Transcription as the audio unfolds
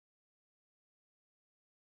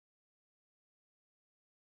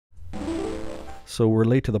So we're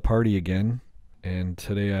late to the party again, and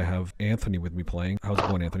today I have Anthony with me playing. How's it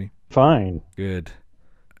going, Anthony? Fine. Good.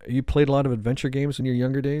 You played a lot of adventure games in your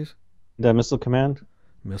younger days? The Missile Command.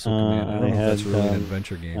 Missile Command. I I don't know if had. that's really an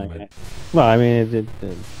adventure game, but Well, I mean,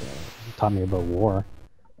 it taught me about war.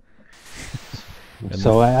 and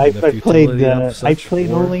So and the I played. futility of I such played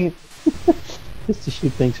war. only just to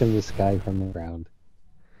shoot things from the sky from the ground.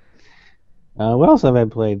 What else have I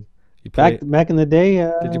played? You play? Back in the day.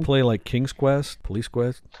 Did you play like King's Quest, Police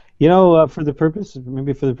Quest? For the purpose,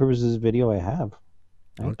 maybe for the purposes of this video, I have.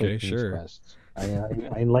 I played Okay, King's sure. Quest.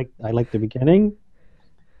 I like the beginning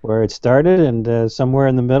where it started, and somewhere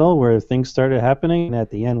in the middle where things started happening, and at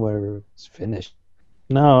the end where it's finished.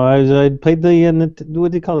 No, I played the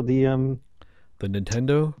what do you call it? The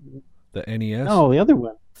Nintendo, the NES, No, the other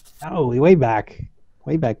one. Oh, the way back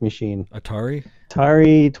machine. Atari.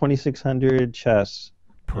 Atari 2600 chess,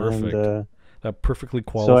 and Perfect. That perfectly so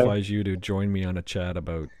I qualifies you to join me on a chat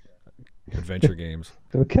about adventure games.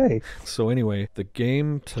 okay, So anyway, the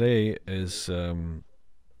game today is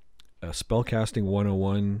Spellcasting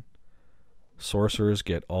 101. Sorcerers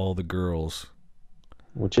get all the girls.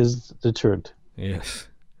 which is the truth. Yes,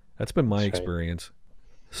 that's been my That's right. experience.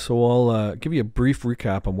 So I'll give you a brief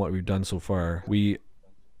recap on what we've done so far. We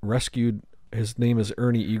rescued, his name is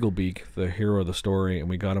Ernie Eaglebeak, the hero of the story, and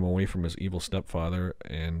we got him away from his evil stepfather,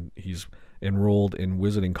 and he's enrolled in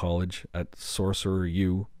wizarding college at Sorcerer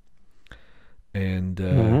U. And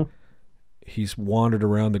hmm he's wandered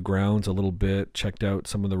around the grounds a little bit, checked out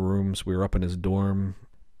some of the rooms. We were up in his dorm,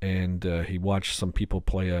 and he watched some people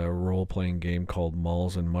play a role-playing game called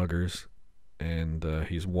Malls and Muggers, and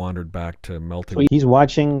he's wandered back to So Melting. he's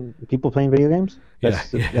watching people playing video games. Yeah,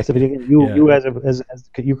 yeah, That's a video game. You yeah, as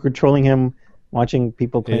you controlling him, watching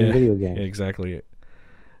people playing yeah, video games. exactly,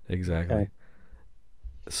 exactly. Okay,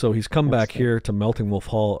 So he's come back that's here to Melting Wolf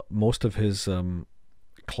Hall. Most of his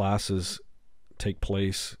classes take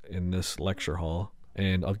place in this lecture hall,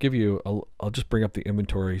 and I'll just bring up the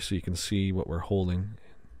inventory so you can see what we're holding.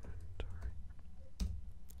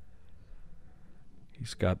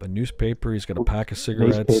 He's got the newspaper, he's got a pack of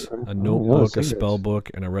cigarettes, newspaper. a Oh, notebook, a spell cigarettes. book,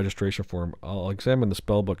 and a registration form. I'll examine the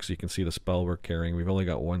spell book so you can see the spell we're carrying. We've only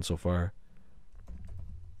got one so far.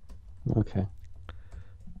 Okay,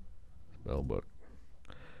 Spell book.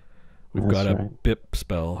 We've got that's a right. BIP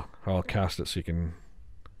spell. I'll cast it so you can.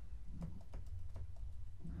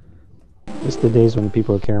 It's the days when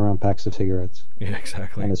people would carry around packs of cigarettes Yeah, and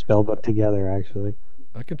exactly. a spell book together. Actually,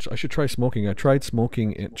 I should try smoking. I tried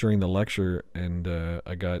smoking it during the lecture, and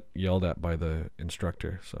I got yelled at by the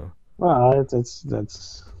instructor. So well, that's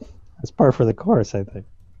par for the course, I think.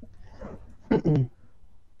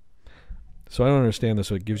 I don't understand this.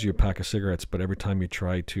 So it gives you a pack of cigarettes, but every time you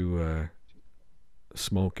try to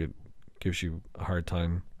smoke, it gives you a hard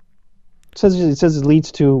time. It says it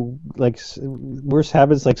leads to like worse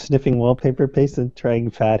habits like sniffing wallpaper paste and trying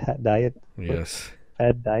Yes,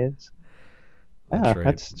 fad diets. that's Yeah, right.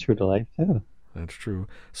 that's true to life. Yeah. That's true.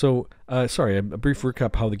 So, sorry, a brief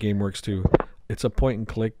recap how the game works too. It's a point and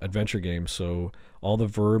click adventure game. So all the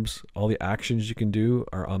verbs, all the actions you can do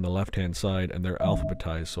are on the left hand side, and they're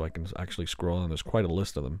alphabetized, so I can actually scroll. And there's quite a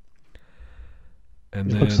list of them.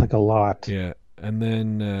 And It looks then like a lot. yeah, and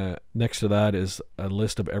then next to that is a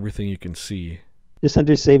list of everything you can see. Just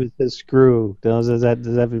under save it says screw. Does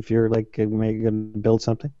that if you're like gonna build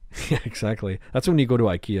something? Yeah, exactly. That's when you go to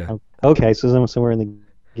IKEA, Okay, so somewhere in the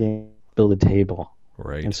game build a table. And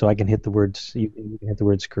right? so I can hit the words you can hit the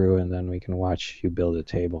word screw and then we can watch you build a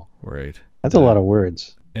table. Right. That's a lot of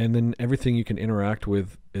words. And then everything you can interact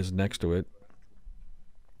with is next to it.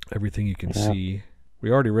 Everything you can Yeah. see.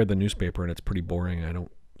 We already read the newspaper, and it's pretty boring. I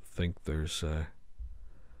don't think there's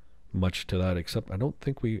much to that, except I don't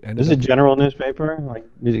think we This ended is a up. general newspaper. Like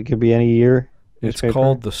it could be any year It's newspaper.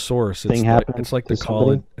 called the Source. Thing It's happens like the to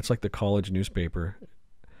college. somebody. It's like the college newspaper.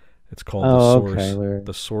 It's called the Oh, okay. Source.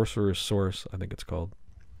 The Sorcerer's Source, I think it's called,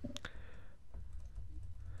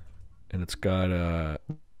 and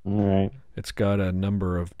All right. it's got a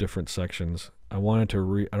number of different sections. I wanted to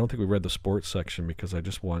read. I don't think we read the sports section because I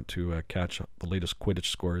just want to catch the latest Quidditch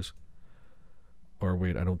scores. Or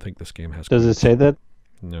wait, I don't think this game has Does it Quidditch. say that?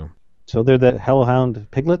 No. So they're the Hellhound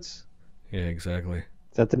Piglets? Yeah, exactly.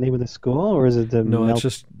 Is that the name of the school, or is it the No, Melting that's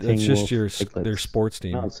just Wolf their Piglets? sports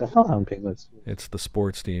No, team. it's the Hellhound Piglets. It's the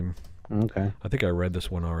sports team. Okay. I think I read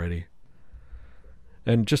this one already.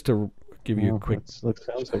 And just to give you a Well, quick,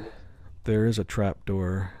 sounds like it. there is a trap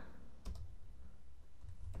door,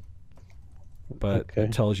 but Okay.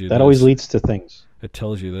 it tells you That always this. leads to things. It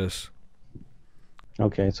tells you this.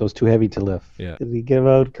 Okay, so it's too heavy to lift. Yeah. Did we give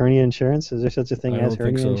out hernia insurance? Is there such a thing I as don't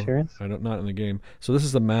think hernia so. insurance? I don't. Not in the game. So this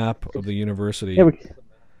is the map of the Yeah. university,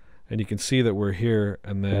 and you can see that we're here.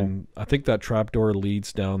 And Okay. then I think that trapdoor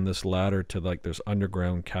leads down this ladder to like there's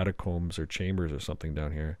underground catacombs or chambers or something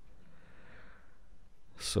down here.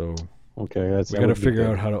 So Okay, we got to figure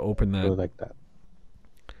out how to open I that. would like that.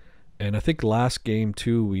 And I think last game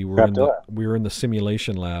too, we were Trapdoor. in the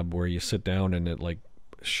simulation lab where you sit down and it like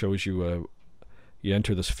shows you you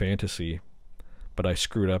enter this fantasy. But I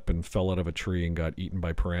screwed up and fell out of a tree and got eaten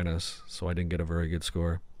by piranhas, so I didn't get a very good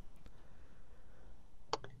score.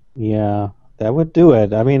 Yeah, that would do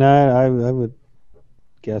it. I mean, I would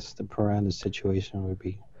guess the piranha situation would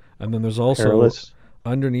be And then there's also perilous.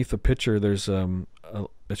 underneath the picture there's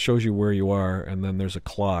it shows you where you are, and then there's a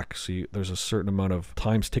clock. So there's a certain amount of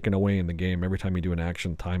time's ticking away in the game. Every time you do an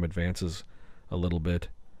action, time advances a little bit.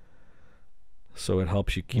 So it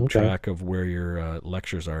helps you keep track of where your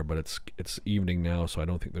lectures are. But it's evening now, so I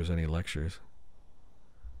don't think there's any lectures.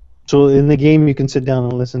 So in the game, you can sit down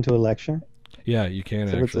and listen to a lecture. Yeah, you can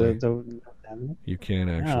So actually. you can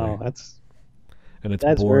actually. Oh, that's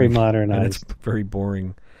boring. very modernized. And it's very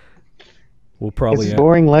boring. We'll probably it's a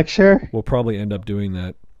boring lecture. We'll probably end up doing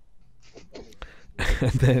that.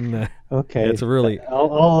 And then okay, yeah, it's a really.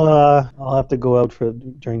 I'll have to go out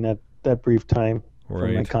during that brief time for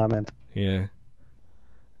my comment. Yeah.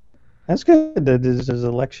 That's good. There's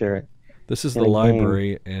a lecture. This is the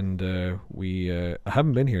library, and I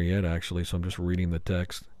haven't been here yet actually, so I'm just reading the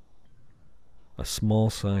text. A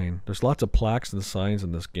small sign. There's lots of plaques and signs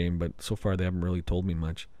in this game, but so far they haven't really told me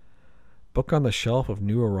much. Book on the shelf of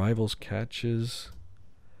new arrivals catches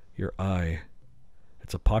your eye.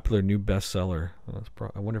 It's a popular new bestseller.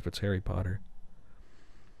 I wonder if it's Harry Potter.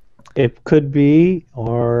 It could be,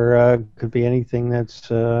 or could be anything that's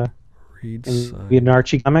Read be an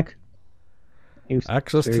Archie comic.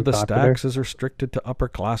 Access to the stacks is restricted to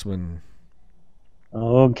upperclassmen.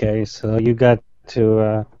 Okay, so you got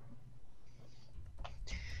to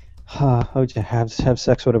how would you have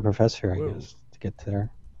sex with a professor? I guess to get there.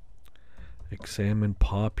 Examine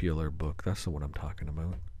popular book. That's the one I'm talking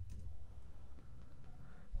about.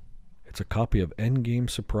 It's a copy of Endgame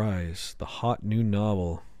Surprise, the hot new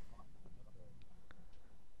novel.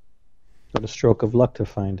 What a stroke of luck to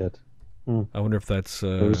find it. I wonder if that's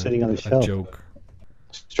sitting on the shelf. Joke.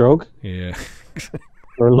 Stroke? Yeah.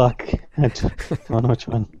 Or luck. I don't know which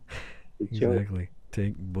one. Exactly.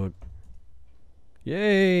 Take book.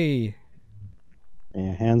 Yay!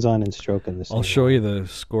 Yeah, hands-on and stroking this. I'll show you the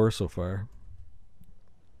score so far.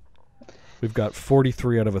 We've got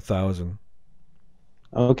 43 out of 1,000.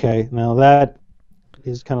 Okay, now that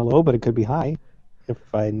is kind of low, but it could be high if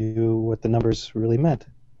I knew what the numbers really meant.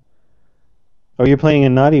 Oh, you're playing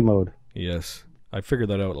in naughty mode. Yes. I figured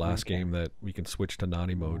that out last game that we can switch to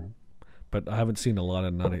naughty mode. But I haven't seen a lot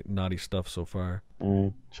of naughty stuff so far. All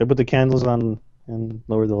right. Should I put the candles on and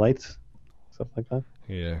lower the lights? Stuff like that?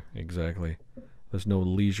 Yeah, exactly. There's no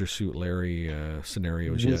Leisure Suit Larry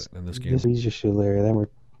scenarios yet in this game. Leisure Suit Larry, then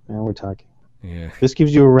we're talking. Yeah. This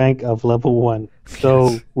gives you a rank of level 1.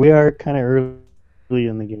 So we are kind of early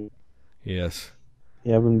in the game. Yes.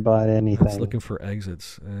 You haven't bought anything. I was looking for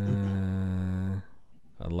exits.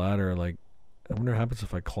 A ladder, like, I wonder what happens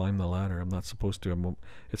if I climb the ladder. I'm not supposed to.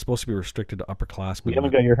 It's supposed to be restricted to upperclassmen. You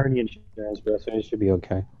haven't got your hernia insurance, bro, so it should be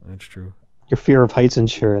okay. That's true. Your fear of heights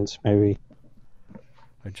insurance, maybe.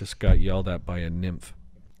 I just got yelled at by a nymph.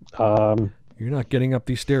 You're not getting up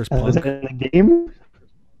these stairs, punk. Is it in the game?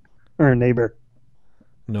 Or a neighbor?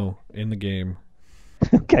 No, in the game.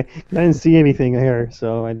 Okay. I didn't see anything here,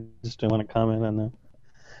 so I just don't want to comment on that.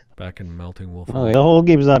 Back in Melting Wolf. Oh, the whole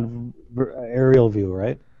game's on aerial view,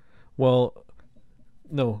 right? Well,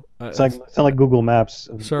 no. It's not like Google Maps.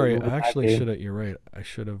 Sorry, I actually should have. You're right. I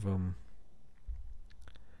should have.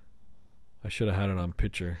 I should have had it on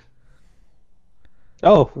picture.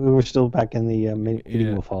 Oh, we were still back in the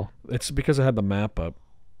medieval fall. It's because I had the map up.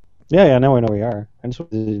 Yeah, now we know we are.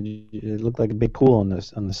 It looked like a big pool on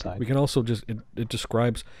the side. We can also just it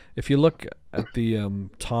describes. If you look at the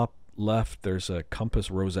top left, there's a compass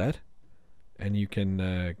rosette, and you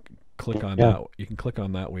can click on that. You can click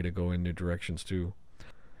on that way to go in new directions too.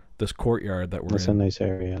 This courtyard that we're in. That's a nice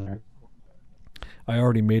area there. I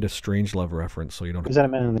already made a Strangelove reference, so you don't. Is that a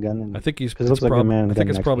man in the gun? I think he's. It looks like a man in the gun. I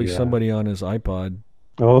think it's probably somebody on his iPod.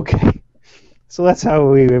 Okay, so that's how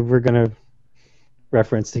we're gonna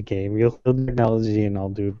reference the game. You'll do technology, and I'll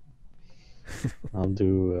do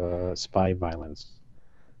spy violence.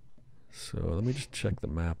 So let me just check the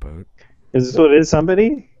map out. Is this what it is?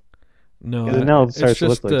 Somebody? No, now it starts to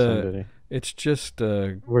look like somebody. It's just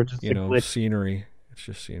we're just scenery. It's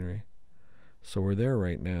just scenery. So we're there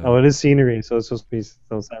right Oh, now. it is scenery, so it's supposed to be. So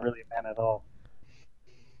it's not really a man at all.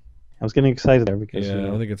 I was getting excited there because Yeah, I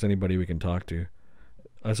don't think it's anybody we can talk to.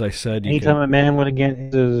 As I said, you anytime can. a man would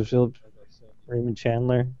again Philip Raymond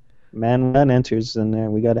Chandler, man enters,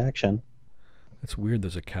 and we got action. It's weird.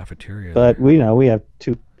 There's a cafeteria But there. we have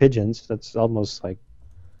two pigeons. That's almost like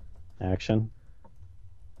action.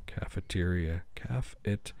 Cafeteria.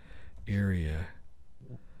 Cafeteria.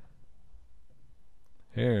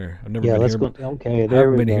 Here. I've never Yeah, been let's here, go. but Okay, I there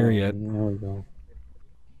haven't we been here go. yet. There we go.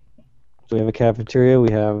 So we have a cafeteria.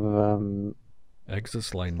 We have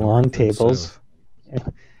Exits lie long north and tables south.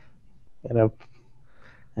 and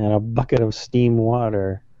a bucket of steam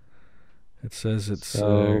water. It says it's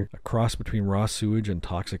So, a cross between raw sewage and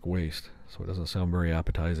toxic waste, so it doesn't sound very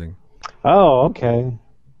appetizing. oh, okay.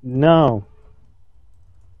 No,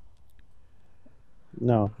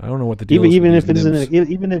 no. I don't know what the deal Even is with even these if it isn't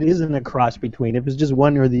nymphs. even it isn't a cross between. If it's just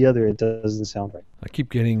one or the other, it doesn't sound right. I keep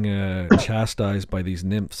getting chastised by these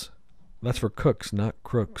nymphs. That's for cooks, not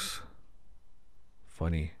crooks.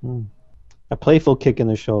 Funny. A playful kick in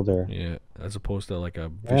the shoulder. Yeah, as opposed to like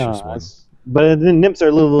a Yeah, vicious one. but the nymphs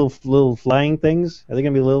are little flying things. Are they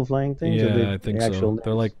gonna be little flying things? Or are Yeah, I they think actual so.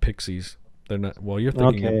 They're nymphs? like pixies. They're not. Well, you're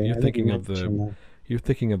thinking of Okay, I think you mentioned that. you're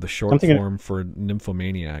thinking of the I'm short thinking, form for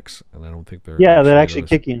nymphomaniacs, and I don't think they're yeah, they're actually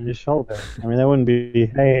actually those. kicking your shoulder. I mean, that wouldn't be,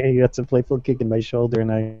 hey, that's a playful kick in my shoulder,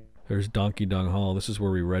 and I. There's Donkey Dong Hall. This is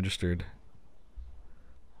where we registered.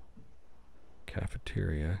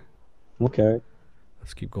 Cafeteria. Okay.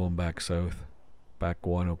 Let's keep going back south. Back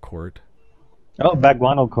Guano Court. Oh, back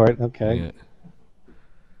guano court. Okay. Yeah.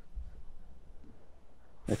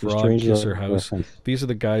 That's a Frog strange Kisser House. reference. These are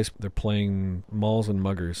the guys. They're playing Malls and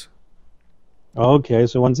Muggers. Okay,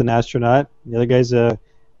 so one's an astronaut. The other guy's a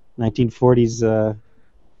 1940s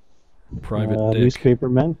Private Dick.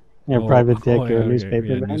 newspaperman. Yeah, private dick yeah, or okay. Yeah,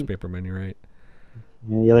 newspaperman. newspaperman. You're right.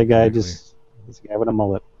 And the other guy Exactly. this guy with a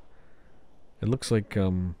mullet. It looks like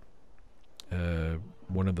one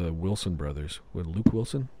of the Wilson brothers. With Luke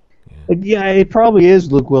Wilson. Yeah. Yeah, it probably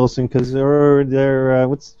is Luke Wilson because they're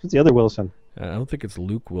what's the other Wilson? I don't think it's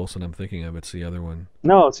Luke Wilson I'm thinking of. It's the other one.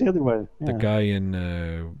 No, it's the other one. Yeah. The guy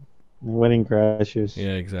in. Wedding Crashers.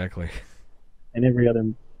 Yeah, exactly. And every other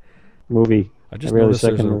movie. I just Every other noticed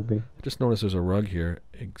there's second a. movie. I just noticed there's a rug here.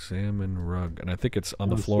 Examine rug, and I think it's on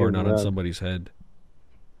the Oh, floor, see a not on rug. somebody's head.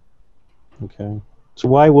 Okay. So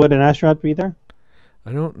why would an astronaut be there?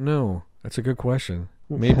 I don't know. That's a good question.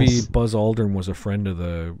 Maybe Yes. Buzz Aldrin was a friend of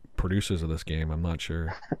the producers of this game. I'm not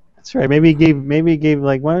sure. That's right. Maybe he gave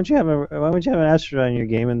like why don't you have an astronaut in your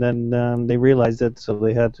game, and then they realized it, so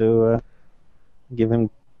they had to give him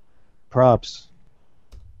props.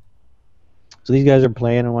 So these guys are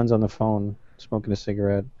playing, and one's on the phone, smoking a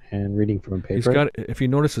cigarette and reading from a paper. He's got. If you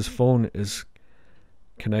notice, his phone is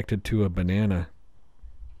connected to a banana.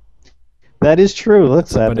 That is true. Look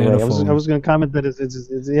It's a that way. banana I was phone. going to comment that it's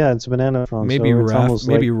yeah, it's a banana phone. Maybe so it's almost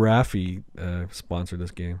Maybe like, Raffi sponsored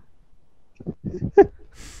this game.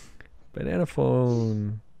 Banana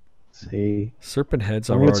phone. see. Serpent heads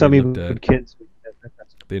I I've mean, some already even looked at. kids.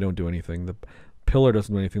 They don't do anything. The pillar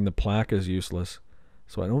doesn't do anything. The plaque is useless.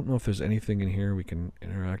 So I don't know if there's anything in here we can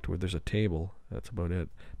interact with. There's a table. That's about it.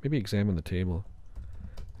 Maybe examine the table.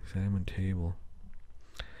 Examine table.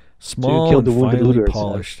 Small killed and the wounded finely looter, it says.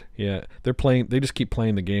 polished. Yeah, they're playing. They just keep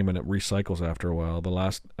playing the game and it recycles after a while. The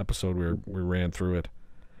last episode we ran through it.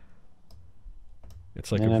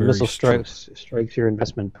 It's like And a a very missile strikes your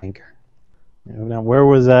investment banker. You know, now, where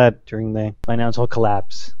was that during the financial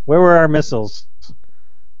collapse? Where were our missiles?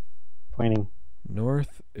 Pointing.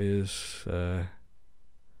 North is the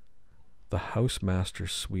housemaster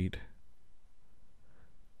suite.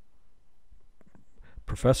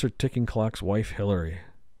 Professor Ticking Clock's wife Hillary.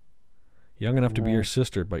 Young enough to be your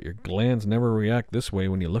sister, but your glands never react this way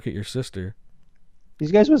when you look at your sister.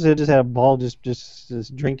 These guys must have just had a ball,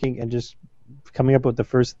 just drinking and just coming up with the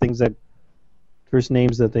first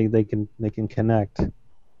names that they can connect.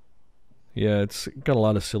 Yeah, it's got a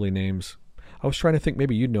lot of silly names. I was trying to think,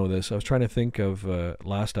 maybe you'd know this. I was trying to think of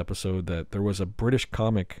last episode that there was a British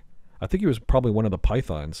comic. I think he was probably one of the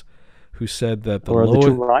Pythons, who said that the Or the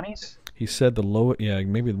two Ronnies? He said the low, yeah,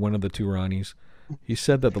 maybe one of the two Ronnies. He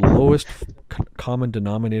said that the lowest common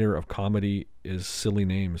denominator of comedy is silly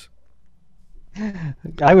names.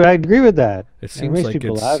 I agree with that. It It seems makes like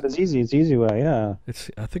people it's laugh. It's easy way. Yeah.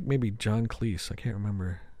 I think maybe John Cleese. I can't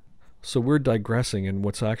remember. So we're digressing, and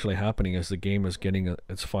what's actually happening is the game is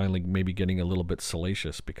it's finally maybe getting a little bit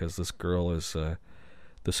salacious because this girl is,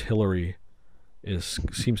 this Hillary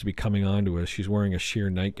seems to be coming on to us. She's wearing a sheer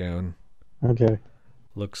nightgown. Okay.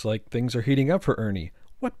 Looks like things are heating up for Ernie.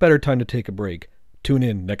 What better time to take a break? Tune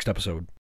in next episode.